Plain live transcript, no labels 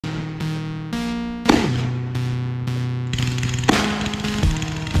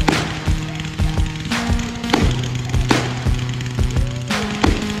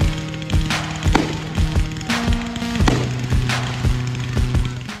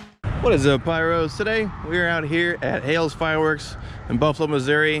What is up, Pyros? Today we're out here at Hale's Fireworks in Buffalo,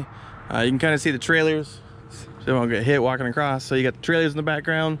 Missouri. You can kind of see the trailers, so you won't get hit walking across. So you got the trailers in the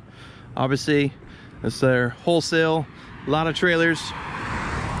background. Obviously, that's their wholesale. A lot of trailers.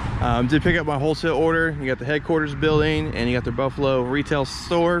 Did pick up my wholesale order. You got the headquarters building, and you got their Buffalo retail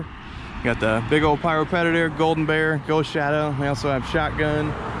store. You got the big old Pyro Predator, Golden Bear, Ghost Shadow. They also have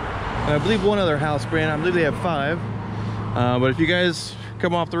Shotgun, and I believe one other house brand. I believe they have 5. But if you guys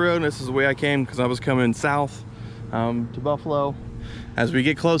come off the road, and this is the way I came because I was coming south to Buffalo. As we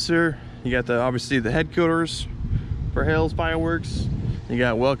get closer, you got obviously the headquarters for Hale's Fireworks. You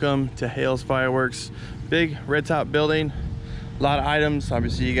got welcome to Hale's Fireworks, big red top building, a lot of items.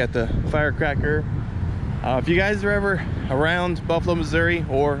 Obviously you got the firecracker. If you guys are ever around Buffalo, Missouri,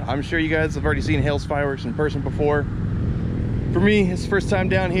 or I'm sure you guys have already seen Hale's Fireworks in person before. For me, it's the first time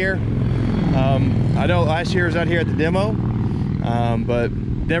down here. I know last year I was out here at the demo, but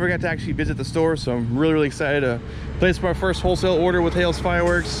never got to actually visit the store, so I'm really excited to place my first wholesale order with Hale's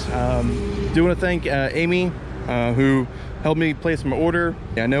Fireworks. Do want to thank Amy, who helped me place my order.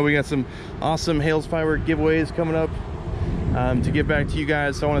 I know we got some awesome Hale's Fireworks giveaways coming up to give back to you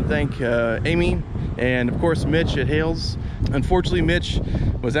guys, so I want to thank Amy and of course Mitch at Hale's. Unfortunately, Mitch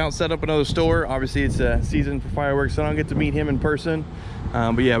was out set up another store. Obviously it's a season for fireworks, so I don't get to meet him in person.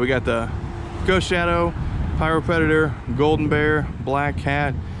 But yeah, we got the Ghost Shadow, Pyro Predator, Golden Bear, Black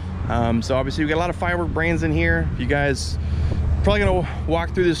Cat. So obviously we got a lot of firework brands in here. If you guys probably gonna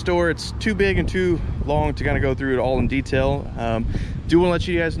walk through this store, it's too big and too long to kind of go through it all in detail. Do want to let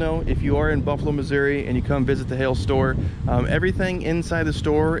you guys know, if you are in Buffalo, Missouri and you come visit the Hale store, everything inside the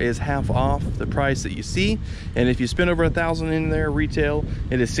store is half off the price that you see, and if you spend over $1,000 in there retail,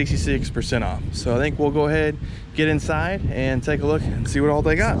 it is 66% off. So I think we'll go ahead, get inside and take a look and see what all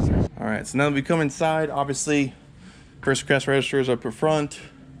they got. All right, so now that we come inside, obviously first cash registers up in front.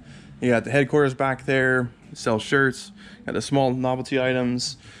 You got the headquarters back there, sell shirts, got the small novelty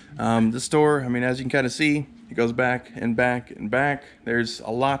items. The store, I mean, as you can kind of see, it goes back and back and back. There's a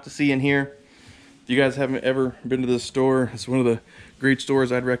lot to see in here. If you guys haven't ever been to this store, it's one of the great stores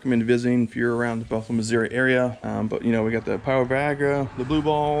I'd recommend visiting if you're around the Buffalo, Missouri area. But you know, we got the Pyro Viagra, the blue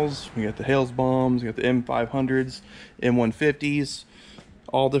balls, we got the Hale's bombs, we got the M500s, M150s,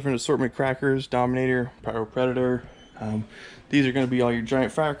 all different assortment crackers, Dominator, Pyro Predator. These are going to be all your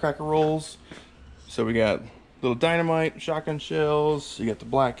giant firecracker rolls. So we got little dynamite, shotgun shells, you got the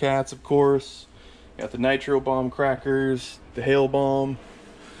Black Cats, of course, you got the nitro bomb crackers, the Hale bomb.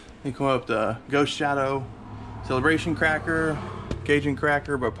 You come up the Ghost Shadow celebration cracker, Cajun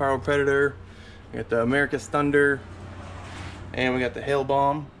cracker by Pyro Predator, you got the America's Thunder, and we got the Hale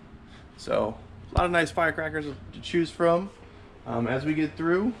bomb. So a lot of nice firecrackers to choose from. As we get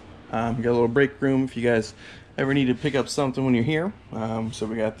through, we got a little break room if you guys ever need to pick up something when you're here. So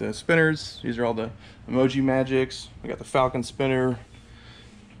we got the spinners. These are all the emoji magics. We got the Falcon spinner,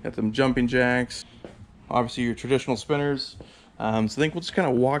 got them jumping jacks, obviously your traditional spinners. So I think we'll just kind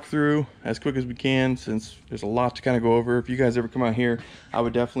of walk through as quick as we can, since there's a lot to kind of go over. If you guys ever come out here, I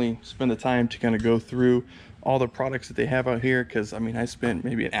would definitely spend the time to kind of go through all the products that they have out here, because I mean, I spent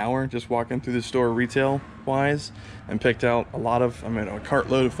maybe an hour just walking through the store retail wise and picked out a lot of, I mean, a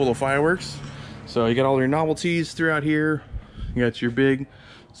cartload full of fireworks. So you got all your novelties throughout here. You got your big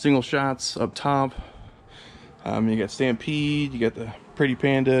single shots up top. You got Stampede, you got the Pretty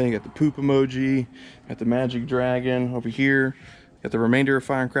Panda, you got the poop emoji, you got the Magic Dragon over here. You got the remainder of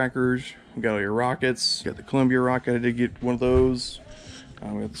firecrackers. You got all your rockets. You got the Columbia rocket. I did get one of those.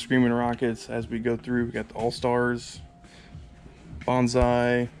 We got the Screaming Rockets as we go through. We got the All-Stars,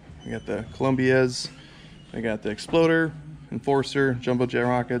 Bonsai. We got the Columbias. We got the Exploder, Enforcer, Jumbo Jet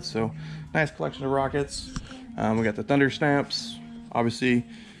rockets. So nice collection of rockets. We got the Thunder Snaps. Obviously,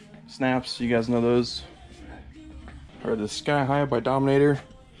 snaps, you guys know those. Or the Sky High by Dominator.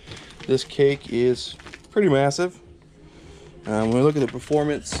 This cake is pretty massive. When we look at the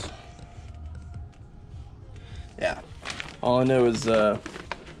performance, yeah, all I know is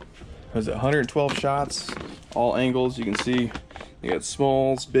was it 112 shots, all angles. You can see you got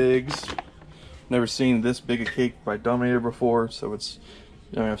smalls, bigs. Never seen this big a cake by Dominator before, so it's,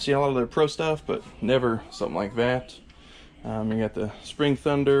 I mean, I've seen a lot of their pro stuff, but never something like that. You got the Spring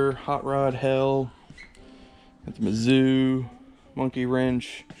Thunder, Hot Rod, Hell, got the Mizzou, Monkey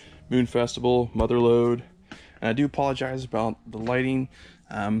Wrench, Moon Festival, Motherload. And I do apologize about the lighting.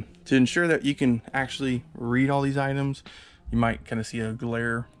 To ensure that you can actually read all these items, you might kind of see a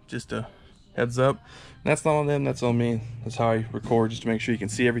glare, just a heads up. And that's not on them, that's on me. That's how I record, just to make sure you can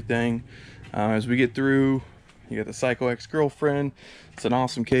see everything. As we get through, you got the Psycho X Girlfriend. It's an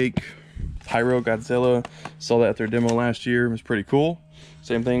awesome cake. Pyro Godzilla. Saw that at their demo last year. It was pretty cool.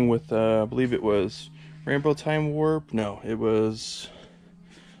 Same thing with, I believe it was Rainbow Time Warp. No, it was,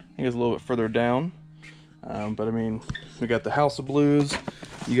 I think it was a little bit further down. But I mean, we got the House of Blues.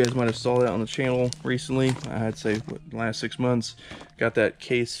 You guys might have saw that on the channel recently. I'd say what, the last 6 months. Got that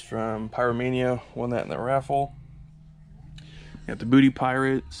case from Pyromania. Won that in the raffle. Got the Booty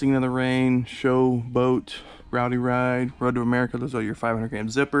Pirate, Singing in the Rain, Show Boat, Rowdy Ride, Road to America. Those are your 500 gram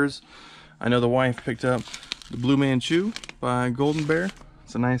zippers. I know the wife picked up the Blue Manchu by Golden Bear.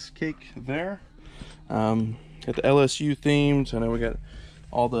 It's a nice cake there. Got the LSU themed. I know we got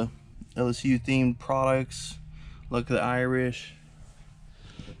all the LSU themed products. Look at the Irish.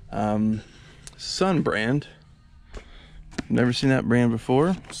 Sun brand. Never seen that brand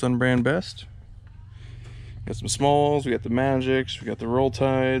before. Sun brand best. Got some smalls. We got the Magics. We got the Roll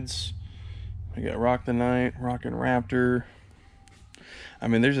Tides. We got Rock the Night, Rockin' Raptor. I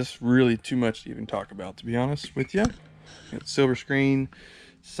mean, there's just really too much to even talk about, to be honest with you. Got Silver Screen,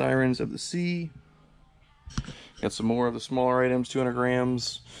 Sirens of the Sea. Got some more of the smaller items, 200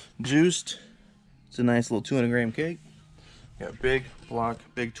 grams juiced. It's a nice little 200 gram cake. Got big block,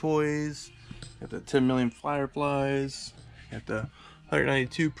 big toys. Got the 10 million fireflies. Got the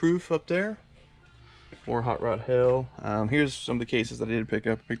 192 proof up there. More Hot Rod Hale. Here's some of the cases that I did pick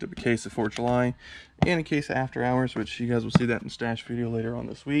up. I picked up a case of 4th of July and a case of After Hours, which you guys will see that in the stash video later on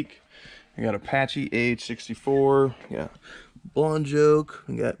this week. I got Apache AH64. Got Blonde Joke.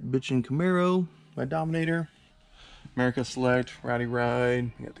 I got Bitchin' Camaro by Dominator. America Select, Rowdy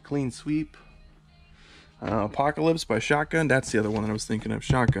Ride. I got the Clean Sweep. Apocalypse by Shotgun. That's the other one that I was thinking of,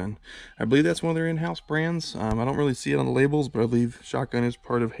 Shotgun. I believe that's one of their in-house brands. I don't really see it on the labels, but I believe Shotgun is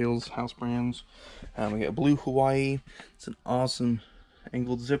part of Hale's house brands. We got Blue Hawaii. It's an awesome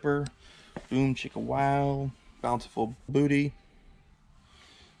angled zipper. Boom Chicka Wow. Bountiful Booty.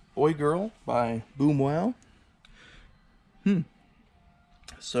 Boy Girl by Boom Wow.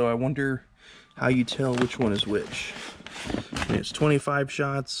 So I wonder how you tell which one is which. I mean, it's 25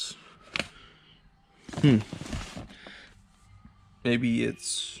 shots. Maybe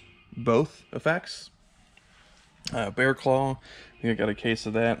it's both effects. Bear Claw. I think I got a case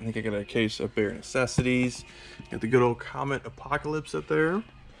of that. I think I got a case of Bear Necessities. Got the good old Comet Apocalypse up there.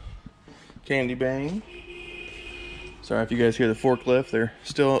 Candy Bang. Sorry if you guys hear the forklift. They're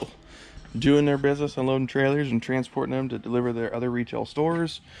still doing their business, unloading trailers and transporting them to deliver their other retail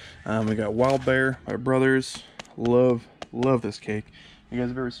stores. We got Wild Bear by Brothers. Love this cake. You guys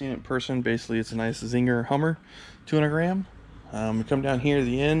have ever seen it in person? Basically, it's a nice Zinger Hummer, 200 gram. We come down here at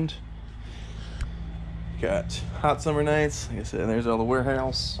the end. Got Hot Summer Nights. Like I said, there's all the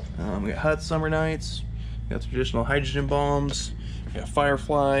warehouse. We got Hot Summer Nights. Got traditional hydrogen bombs. We got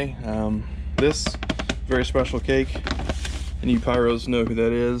Firefly. This very special cake, and you pyros know who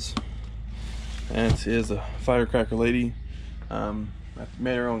that is. And it is a firecracker lady. I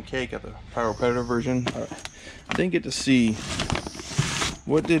made her own cake at the Pyro Predator version. I didn't get to see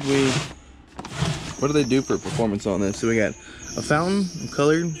what did they do for a performance on this. So we got a fountain of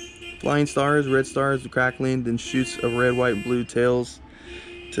colored flying stars, red stars, crackling, then shoots of red, white, and blue tails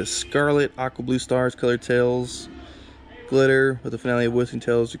to scarlet, aqua blue stars, colored tails, glitter with a finale of whistling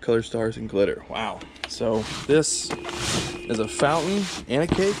tails to colored stars and glitter. Wow. So this is a fountain and a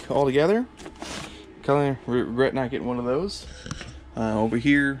cake all together. Kind of regret not getting one of those. Over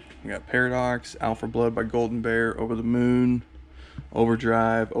here we got Paradox, Alpha Blood by Golden Bear, Over the Moon,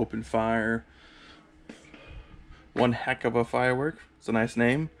 Overdrive, Open Fire. One Heck of a Firework. It's a nice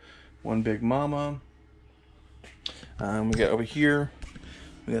name. One Big Mama. We got over here,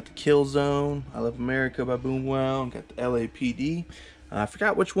 we got the Kill Zone, I Love America by Boom Wow. We got the LAPD. I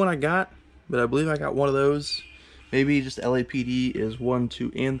forgot which one I got, but I believe I got one of those. Maybe just LAPD is 1,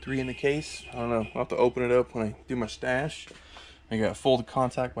 2, and 3 in the case. I don't know. I'll have to open it up when I do my stash. I got Full to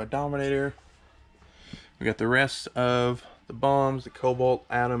Contact by Dominator. We got the rest of the bombs, the Cobalt,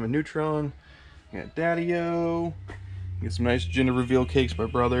 Atom, and Neutron. We got Daddy-O. We got some nice gender reveal cakes by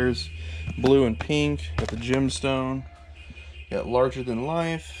Brothers. Blue and pink. Got the Gemstone. Got Larger Than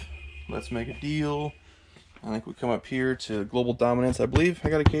Life. Let's Make a Deal. I think we come up here to Global Dominance. I believe I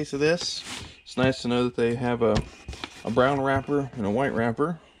got a case of this. It's nice to know that they have a brown wrapper and a white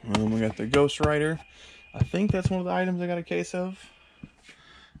wrapper. We got the Ghost Rider. I think that's one of the items I got a case of.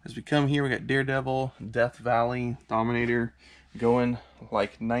 As we come here, we got Daredevil, Death Valley, Dominator, going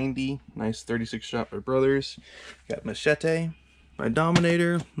like 90. Nice 36 shot by Brothers. Got Machete by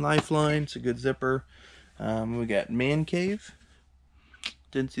Dominator, Lifeline. It's a good zipper. We got Man Cave.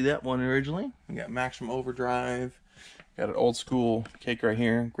 Didn't see that one originally. We got Maximum Overdrive. Got an old school cake right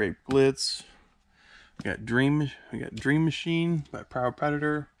here. Grape Glitz. We got Dream Machine by Pyro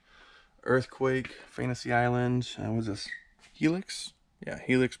Predator. Earthquake, Fantasy Island. What's this? Helix? Yeah,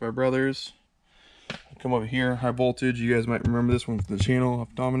 Helix by Brothers. Come over here, High Voltage. You guys might remember this one from the channel,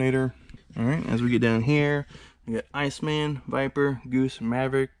 Dominator. All right, as we get down here, we got Iceman, Viper, Goose, and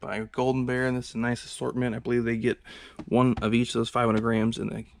Maverick by Golden Bear. And this is a nice assortment. I believe they get one of each of those 500 grams in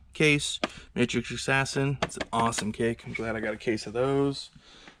the case. Matrix Assassin. It's an awesome cake. I'm glad I got a case of those.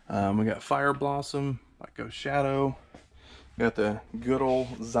 We got Fire Blossom by Ghost Shadow. We got the good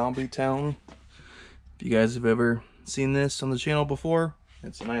old Zombie Town. If you guys have ever seen this on the channel before,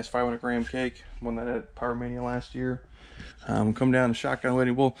 it's a nice 500 gram cake, one that I had at Pyromania last year. Come down to Shotgun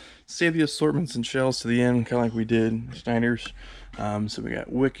Wedding. We'll save the assortments and shells to the end, kind of like we did Schneider's. So we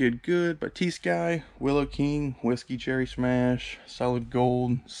got Wicked Good by T-Sky, Willow King, Whiskey Cherry Smash, Solid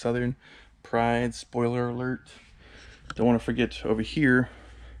Gold, Southern Pride, spoiler alert. Don't want to forget over here,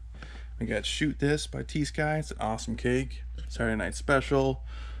 we got Shoot This by T-Sky. It's an awesome cake. Saturday Night Special,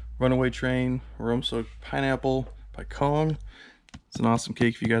 Runaway Train, Rome Soaked Pineapple by Kong. It's an awesome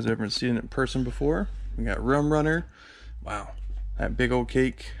cake if you guys have ever seen it in person before. We got Rum Runner. Wow, that big old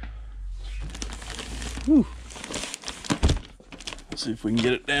cake. Whew. Let's see if we can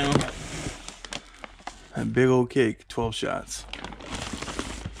get it down. That big old cake, 12 shots.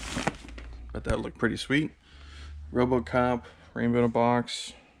 Bet that'll look pretty sweet. RoboCop, Rainbow in a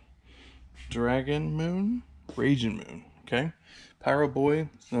Box, Dragon Moon, Raging Moon. Okay, Pyro Boy.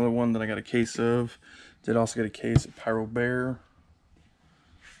 It's another one that I got a case of. Did also get a case of Pyro Bear.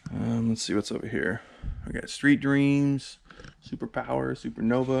 Let's see what's over here. We got Street Dreams, Super Power,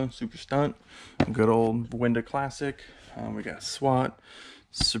 Supernova, Super Stunt, good old Winda Classic. We got SWAT,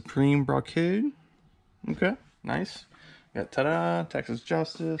 Supreme Brocade. Okay, nice. We got Ta-Da, Texas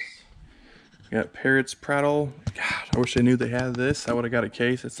Justice. We got Parrots Prattle. God, I wish I knew they had this. I would have got a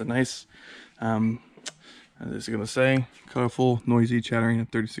case. It's a nice, as it's gonna say, colorful, noisy, chattering of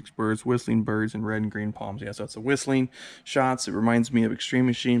 36 birds, whistling birds, and red and green palms. Yeah, so it's a whistling shots. It reminds me of Extreme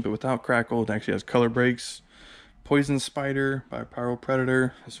Machine, but without crackle. It actually has color breaks. Poison Spider by Pyro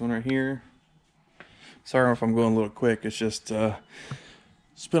Predator. This one right here. Sorry if I'm going a little quick. It's just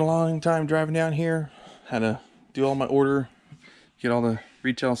spent a long time driving down here. Had to do all my order, get all the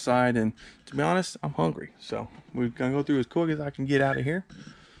retail side, and to be honest, I'm hungry. So we're gonna go through as quick as I can get out of here.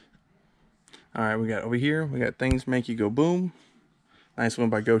 All right, we got over here, we got Things Make You Go Boom. Nice one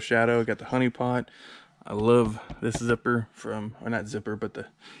by Ghost Shadow. Got the Honey Pot. I love this zipper from, or not zipper, but the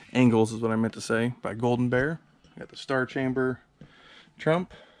angles is what I meant to say, by Golden Bear. Got the Star Chamber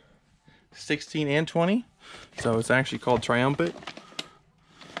Trump, 16 and 20. So it's actually called Triumphant.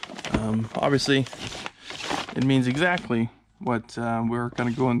 Obviously, it means exactly what we're kind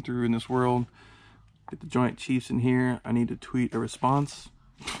of going through in this world. Get the Joint Chiefs in here. I need to tweet a response.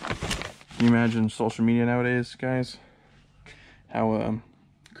 Can you imagine social media nowadays, guys? How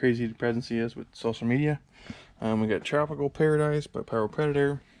crazy the presidency is with social media. We got Tropical Paradise by Pyro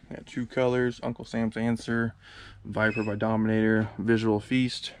Predator. We got True Colors, Uncle Sam's Answer, Viper by Dominator, Visual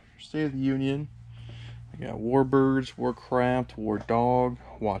Feast, State of the Union. We got Warbirds, Warcraft, War Dog,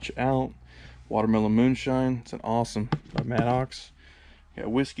 Watch Out, Watermelon Moonshine. It's an awesome by Maddox. We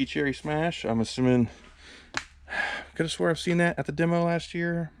got Whiskey Cherry Smash. I'm assuming, could have swore I've seen that at the demo last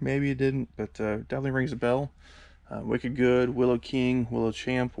year. Maybe it didn't, but definitely rings a bell. Wicked Good, Willow King, Willow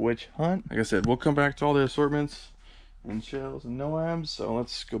Champ, Witch Hunt. Like I said, we'll come back to all the assortments and shells and Noabs. So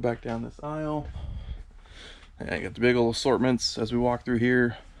let's go back down this aisle. I got the big old assortments as we walk through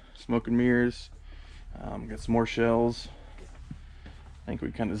here. Smoke and Mirrors. Got some more shells. I think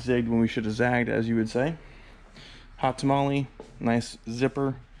we kind of zigged when we should have zagged, as you would say. Hot Tamale, nice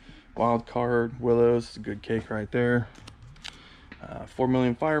zipper. Wild Card, Willows, it's a good cake right there. 4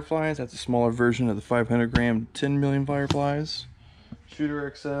 million Fireflies, that's a smaller version of the 500 gram 10 million Fireflies.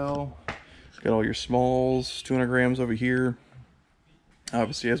 Shooter XL, got all your smalls, 200 grams over here.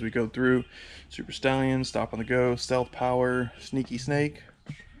 Obviously, as we go through, Super Stallion, Stop on the Go, Stealth Power, Sneaky Snake.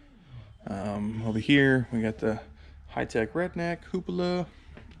 Over here, we got the High Tech Redneck, Hoopla,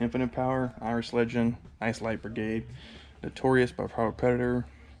 Infinite Power, Irish Legend, Nice Light Brigade, Notorious by Pyro Predator,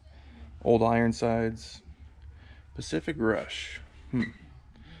 Old Ironsides, Pacific Rush.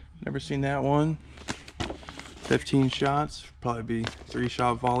 Never seen that one. 15 shots, probably be 3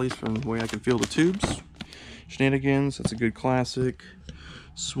 shot volleys from the way I can feel the tubes. Shenanigans, that's a good classic.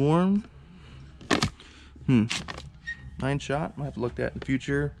 Swarm. 9 shot, might have to look at in the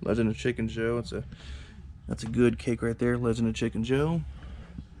future. Legend of Chicken Joe, that's a good cake right there. Legend of Chicken Joe.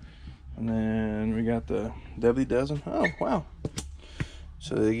 And then we got the Deadly Dozen. Oh wow.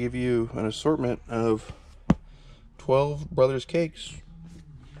 So they give you an assortment of 12 Brothers cakes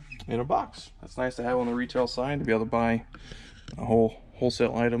in a box. That's nice to have on the retail side, to be able to buy a whole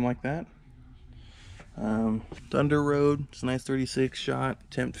wholesale item like that. Thunder Road, it's a nice 36 shot.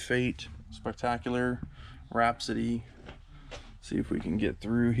 Tempt Fate, Spectacular, Rhapsody. See if we can get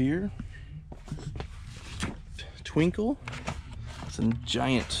through here. Twinkle, it's a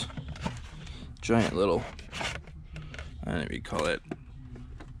giant little, I don't know what you call it,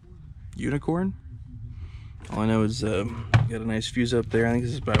 unicorn. All I know is got a nice fuse up there. I think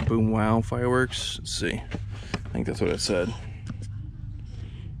this is by Boom Wow Fireworks. Let's see, I think that's what it said.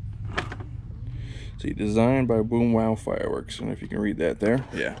 See, designed by Boom Wow Fireworks. I don't know if you can read that there.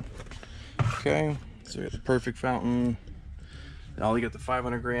 Yeah. Okay, so we got the perfect fountain. Now you got the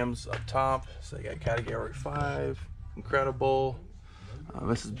 500 grams up top. So you got category 5, incredible.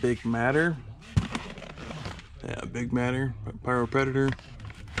 This is Big Matter. Yeah, Big Matter, Pyro Predator.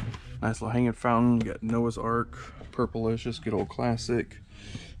 Nice little hanging fountain. You got Noah's Ark, Purplicious, good old classic.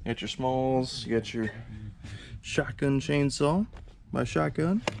 You got your smalls. You got your shotgun chainsaw by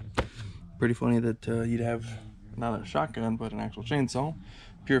Shotgun. Pretty funny that you'd have not a shotgun but an actual chainsaw.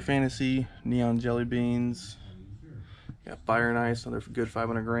 Pure Fantasy, Neon Jelly Beans. Got Fire and Ice, another good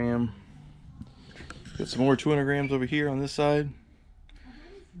 500 gram. Got some more 200 grams over here on this side.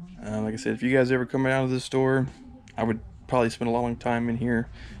 Like I said, if you guys ever come out of this store, I would probably spend a long time in here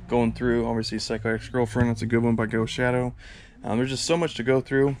going through. Obviously, Psycho Ex-Girlfriend, that's a good one by Ghost Shadow. There's just so much to go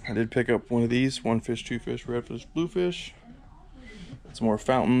through. I did pick up one of these, one fish, two fish, red fish, blue fish. Some more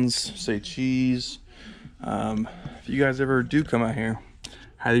fountains, say cheese. If you guys ever do come out here,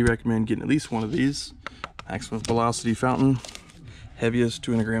 highly recommend getting at least one of these. Maximum Velocity fountain, heaviest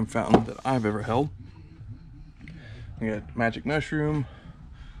 200 gram fountain that I've ever held. We got Magic Mushroom,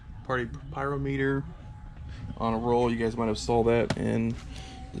 Party Pyrometer on a roll. You guys might have saw that in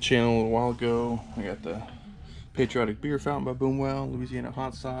the channel a little while ago. We got the Patriotic Beer Fountain by Boom Wow, Louisiana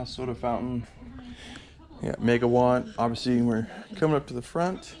Hot Sauce, Soda Fountain. We got Megawatt. Obviously, we're coming up to the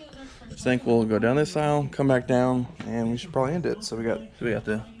front. I think we'll go down this aisle, come back down, and we should probably end it. So we got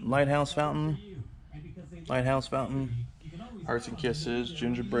the Lighthouse Fountain, Hearts and Kisses,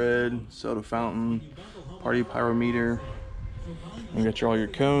 Gingerbread, Soda Fountain, Party Pyrometer. We got all your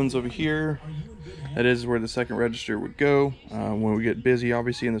cones over here. That is where the second register would go when we get busy,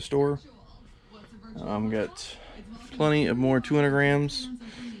 obviously, in the store. We got plenty of more 200 grams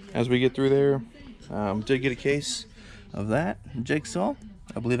as we get through there. Did get a case of that jigsaw.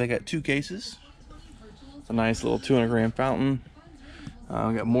 I believe I got 2 cases. It's a nice little 200 gram fountain.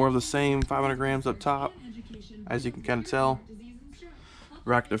 We got more of the same 500 grams up top, as you can kind of tell.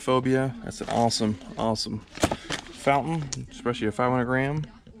 Arachnophobia, that's an awesome fountain, especially a 500 gram.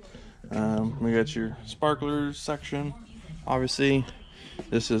 We got your sparklers section. Obviously,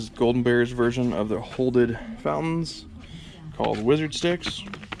 this is Golden Bear's version of the holded fountains called Wizard Sticks.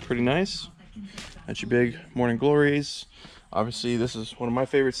 Pretty nice. Got your big Morning Glories. Obviously, this is one of my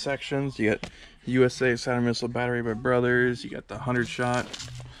favorite sections. You got USA Saturn Missile Battery by Brothers. You got the 100 shot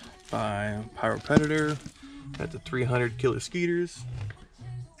by Pyro Predator. Got the 300 Killer Skeeters.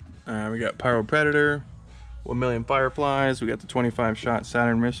 We got Pyro Predator, 1 Million Fireflies. We got the 25 shot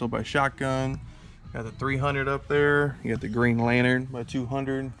Saturn Missile by Shotgun. Got the 300 up there. You got the Green Lantern by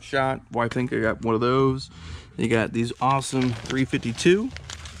 200 shot. Well, I think I got one of those. You got these awesome 352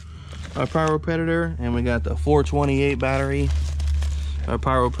 Pyro Predator, and we got the 428 battery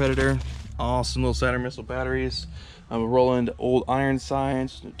Pyro Predator. Awesome little Saturn Missile batteries. We're rolling to Old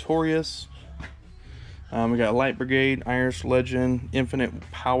Ironsides, Notorious. We got Light Brigade, Irish Legend,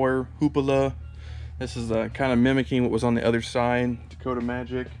 Infinite Power, Hoopala. This is kind of mimicking what was on the other side, Dakota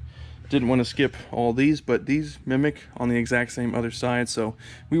Magic. Didn't want to skip all these, but these mimic on the exact same other side, so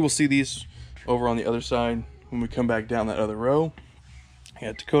we will see these over on the other side when we come back down that other row.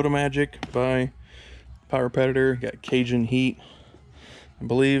 Got Dakota Magic by Pyro Predator. Got Cajun Heat, I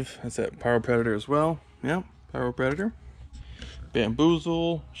believe that's that Pyro Predator as well. Yeah, Pyro Predator.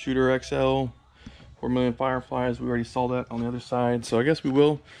 Bamboozle, Shooter XL, 4 Million Fireflies. We already saw that on the other side, so I guess we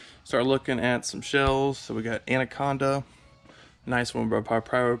will start looking at some shells. So we got Anaconda, nice one by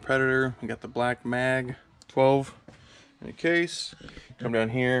Pyro Predator. We got the Black Mag 12 in a case. Come down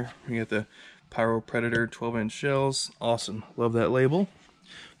here, we got the Pyro Predator 12-inch shells. Awesome, love that label.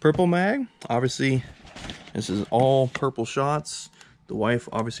 Purple Mag, obviously this is all purple shots. The wife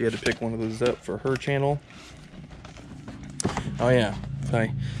obviously had to pick one of those up for her channel. Oh yeah, if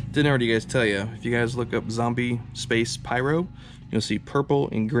I didn't already guys tell you, if you guys look up Zombie Space Pyro, you'll see purple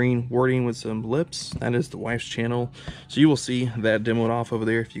and green wording with some lips. That is the wife's channel, so you will see that demoed off over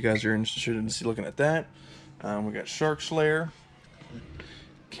there if you guys are interested in looking at that. We got Shark Slayer,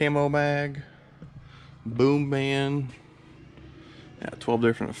 Camo Mag, Boom Band. Yeah, 12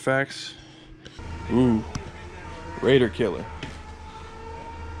 different effects. Ooh, Raider Killer.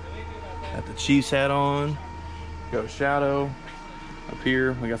 Got the Chiefs hat on. Got a Shadow. Up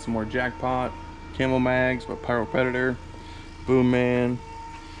here, we got some more Jackpot. Camo Mags by Pyro Predator. Boom Man.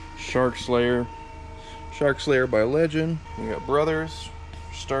 Shark Slayer. Shark Slayer by Legend. We got Brothers.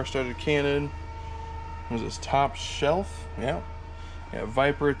 Star-Studded Cannon. What is this? Top Shelf. Yeah. We got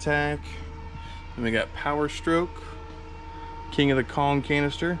Viper Attack. And we got Power Stroke. King of the Kong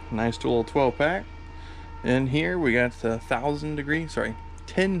canister. Nice little 12-pack. And here we got the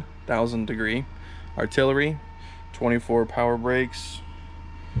 10,000 degree artillery. 24 power brakes.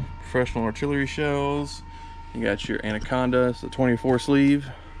 Professional artillery shells. You got your Anaconda. It's the 24 sleeve.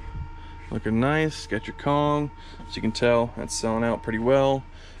 Looking nice. Got your Kong. As you can tell, that's selling out pretty well.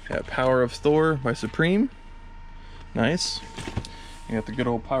 Got Power of Thor by Supreme. Nice. You got the good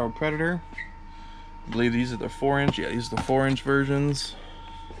old Pyro Predator. I believe these are the 4-inch. Yeah, these are the 4-inch versions.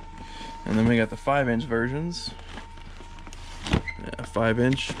 And then we got the 5-inch versions. Yeah,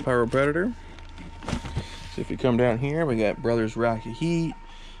 5-inch Pyro Predator. So if you come down here, we got Brothers Rocky Heat.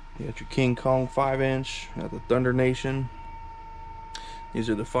 You got your King Kong 5-inch. You got the Thunder Nation. These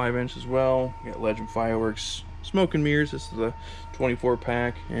are the 5-inch as well. You got Legend Fireworks Smoke and Mirrors. This is the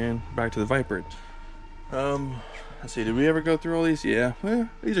 24-pack. And back to the Viper. Let's see, did we ever go through all these? Yeah, well,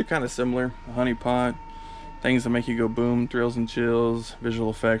 these are kind of similar. A honey pot, things that make you go boom, thrills and chills, visual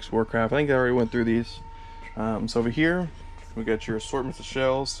effects, Warcraft. I think I already went through these. So over here, we got your assortments of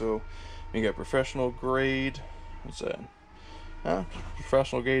shells. So we got professional grade. What's that?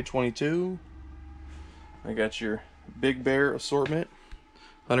 Professional grade 22. I got your Big Bear assortment.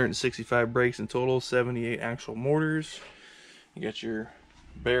 165 brakes in total, 78 actual mortars. You got your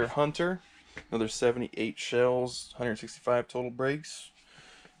Bear Hunter. Another 78 shells, 165 total brakes.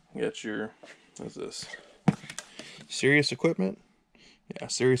 You got your, what's this? Serious Equipment. Yeah,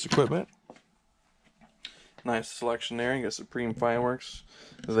 Serious Equipment. Nice selection there. You got Supreme Fireworks.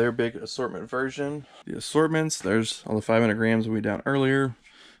 Their big assortment version. The assortments, there's all the 500 grams we down earlier.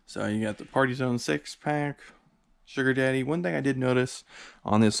 So you got the Party Zone 6-pack. Sugar Daddy. One thing I did notice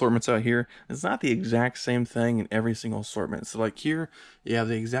on the assortments out here, it's not the exact same thing in every single assortment. So like here, you have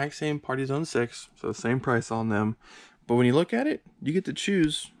the exact same Party Zone 6, so the same price on them. But when you look at it, you get to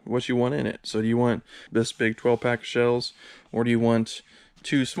choose what you want in it. So do you want this big 12-pack of shells, or do you want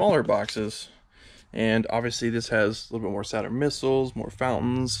 2 smaller boxes? And obviously this has a little bit more Saturn missiles, more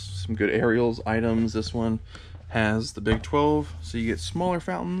fountains, some good aerials, items. This one has the big 12, so you get smaller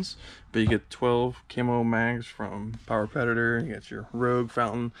fountains, but you get 12 camo mags from Power Predator. You get your Rogue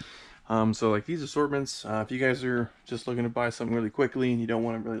fountain. So like these assortments, if you guys are just looking to buy something really quickly and you don't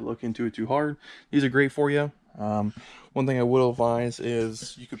want to really look into it too hard, these are great for you. One thing I will advise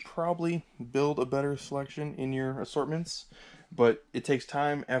is you could probably build a better selection in your assortments, but it takes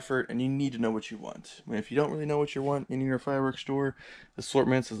time, effort, and you need to know what you want. I mean, if you don't really know what you want in your fireworks store,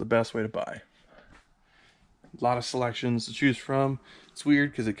 assortments is the best way to buy. A lot of selections to choose from. It's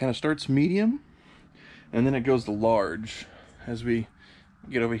weird because it kind of starts medium and then it goes to large. As we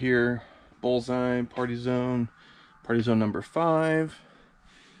get over here, Bullseye, Party Zone number 5.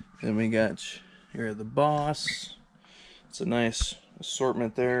 Then we got here the Boss. It's a nice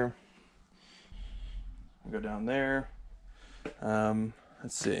assortment there. We'll go down there.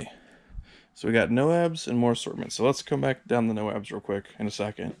 Let's see. So we got Noabs and more assortments. So let's come back down the Noabs real quick in a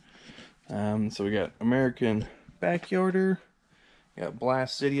second. So we got American Backyarder, you got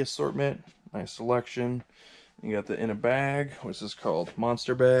Blast City assortment, nice selection. You got the In a Bag, which is called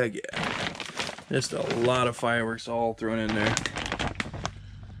Monster Bag. Yeah, just a lot of fireworks all thrown in there.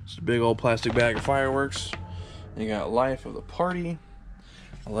 Just a big old plastic bag of fireworks. You got Life of the Party.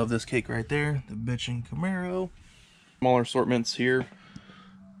 I love this cake right there, the Bitchin' Camaro. Smaller assortments here.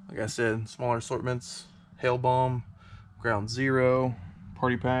 Like I said, smaller assortments. Hale Bomb, Ground Zero,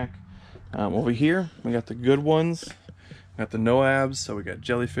 Party Pack. Over here, we got the good ones. We got the Noabs, so we got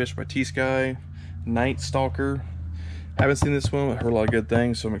Jellyfish by T-Sky, Night Stalker. Haven't seen this one, but heard a lot of good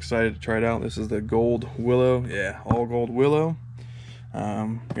things, so I'm excited to try it out. This is the Gold Willow. Yeah, all gold willow.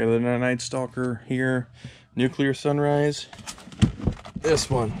 Got another Night Stalker here. Nuclear Sunrise. This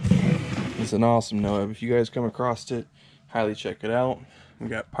one is an awesome Noab. If you guys come across it, highly check it out. We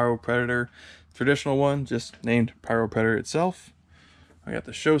got Pyro Predator. Traditional one, just named Pyro Predator itself. I got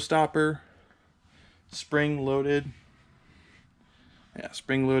the Showstopper, spring loaded. Yeah,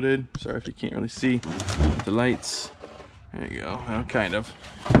 spring loaded. Sorry if you can't really see the lights. There you go. Well, kind of.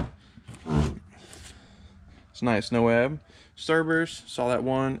 It's nice. Noab. Starburst. Saw that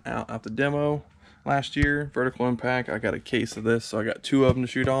one out the demo last year. Vertical Impact. I got a case of this, so I got 2 of them to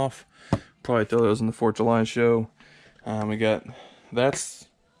shoot off. Probably throw those in the 4th of July show. We got, that's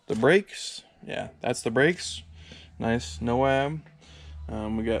the brakes. Yeah, that's the brakes. Nice Noab.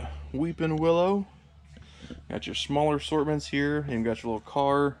 We got Weeping Willow. Got your smaller assortments here. You got your little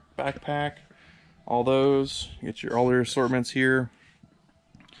car, backpack, all those. You got your all your assortments here.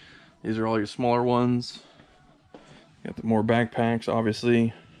 These are all your smaller ones. You got the more backpacks,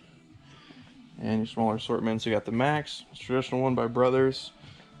 obviously, and your smaller assortments. You got the Max, traditional one by Brothers.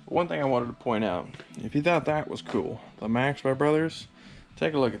 One thing I wanted to point out, if you thought that was cool, the Max by Brothers,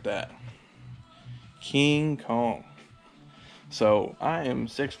 take a look at that. King Kong. So I am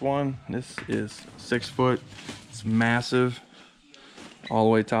 6'1", this is 6 foot. It's massive, all the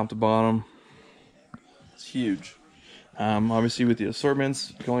way top to bottom. It's huge. Obviously with the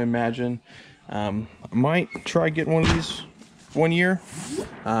assortments, you can only imagine. I might try getting one of these one year,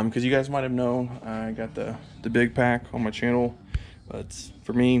 because you guys might have known I got the big pack on my channel. But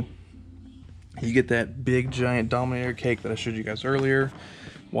for me, you get that big giant Dominator cake that I showed you guys earlier,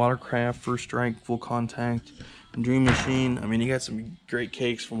 Watercraft, First Strike, Full Contact, Dream Machine. I mean, you got some great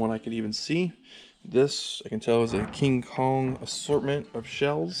cakes from what I could even see. This, I can tell, is a King Kong assortment of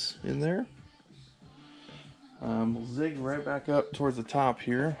shells in there. We'll zig right back up towards the top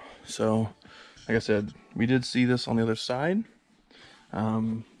here. So, like I said, we did see this on the other side. But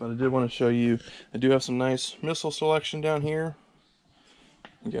I did want to show you, I do have some nice missile selection down here.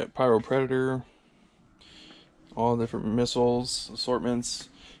 You got Pyro Predator, all different missiles, assortments.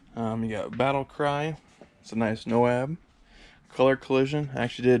 You got Battle Cry. It's a nice NOAB. Color Collision. I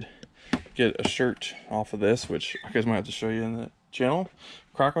actually did get a shirt off of this, which I guys might have to show you in the channel.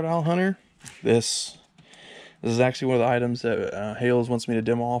 Crocodile Hunter. This is actually one of the items that Hale wants me to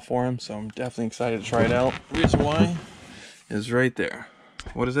demo off for him, so I'm definitely excited to try it out. The reason why is right there.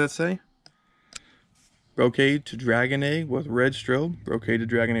 What does that say? Brocade to Dragon Egg with red strobe, brocade to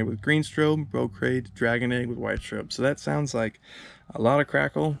Dragon Egg with green strobe, brocade to Dragon Egg with white strobe. So that sounds like a lot of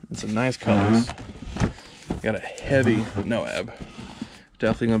crackle and some nice colors. Got a heavy NOAB.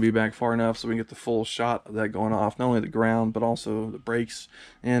 Definitely going to be back far enough so we can get the full shot of that going off, not only the ground but also the brakes,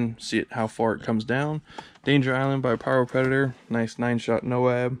 and see it how far it comes down. Danger Island by Pyro Predator, nice 9-shot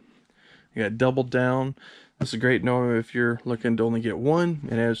NOAB. You got Double Down. This is a great NOAB if you're looking to only get one.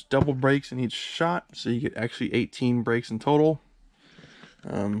 It has double brakes in each shot, so you get actually 18 brakes in total.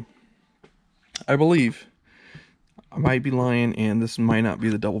 I believe, I might be lying, and this might not be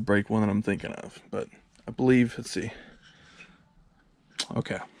the double brake one that I'm thinking of, but I believe, let's see.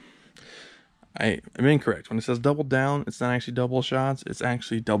 Okay, I am incorrect. When it says double down, it's not actually double shots, it's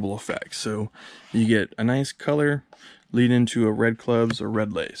actually double effects. So you get a nice color lead into a red clubs or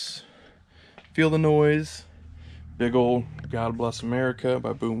red lace. Feel the Noise, big old God Bless America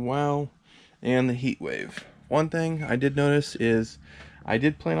by Boom Wow, and the Heat Wave. One thing I did notice is I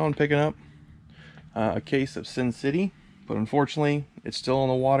did plan on picking up a case of Sin City, but unfortunately it's still on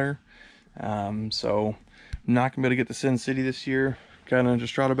the water. So I'm not gonna be able to get the Sin City this year. Kind of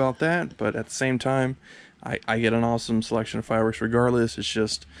distraught about that, but at the same time, I get an awesome selection of fireworks regardless. It's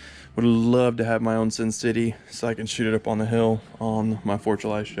just, would love to have my own Sin City so I can shoot it up on the hill on my 4th of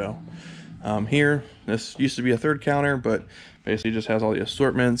July show. Here, this used to be a third counter, but basically just has all the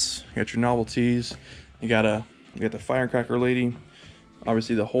assortments. You got your novelties. You got the Firecracker Lady.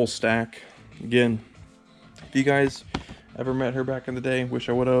 Obviously the whole stack. Again, if you guys ever met her back in the day, wish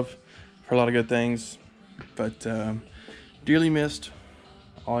I would have. Heard a lot of good things, but dearly missed.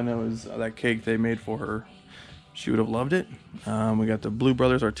 All I know is that cake they made for her, she would have loved it. We got the Blue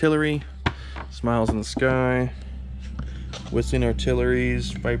Brothers Artillery, Smiles in the Sky, Whistling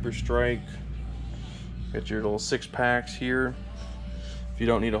Artilleries, Viper Strike. Got your little 6-packs here if you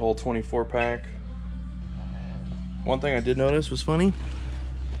don't need a whole 24-pack. One thing I did notice was funny.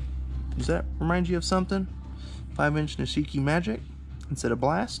 Does that remind you of something? 5-inch Nishiki Magic instead of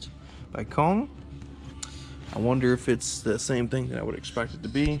Blast by Kong. I wonder if it's the same thing that I would expect it to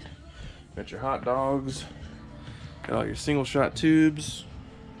be. Got your hot dogs, got all your single shot tubes,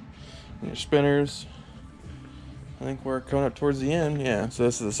 and your spinners. I think we're coming up towards the end. Yeah, so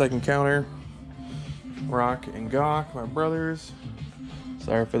this is the second counter. Rock and Gawk, my brothers.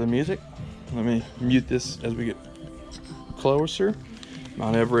 Sorry for the music. Let me mute this as we get closer.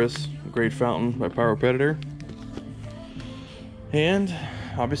 Mount Everest, Great Fountain by Pyro Predator. And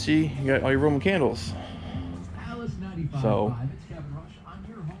obviously you got all your Roman candles. So,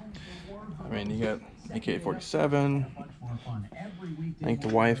 I mean, you got AK-47. I think the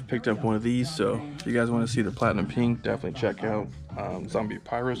wife picked up one of these, so if you guys want to see the Platinum Pink, definitely check out Zombie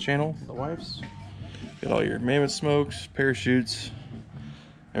Pyro's channel, the wife's. Got all your Mammoth Smokes, parachutes,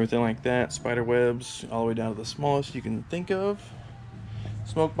 everything like that, spider webs, all the way down to the smallest you can think of,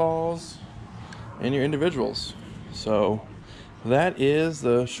 smoke balls, and your individuals. So that is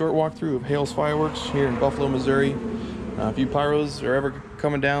the short walkthrough of Hale's Fireworks here in Buffalo, Missouri. If you pyros are ever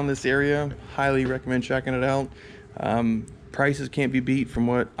coming down this area, highly recommend checking it out. Prices can't be beat from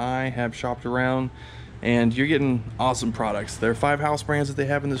what I have shopped around, and you're getting awesome products. Their 5 house brands that they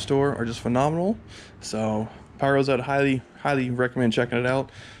have in the store are just phenomenal. So pyros, I'd highly recommend checking it out.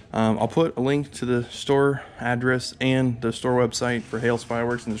 I'll put a link to the store address and the store website for Hale's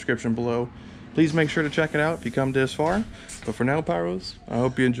Fireworks in the description below. Please make sure to check it out if you come this far. But for now, pyros, I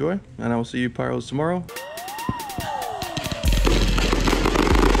hope you enjoy, and I will see you pyros tomorrow.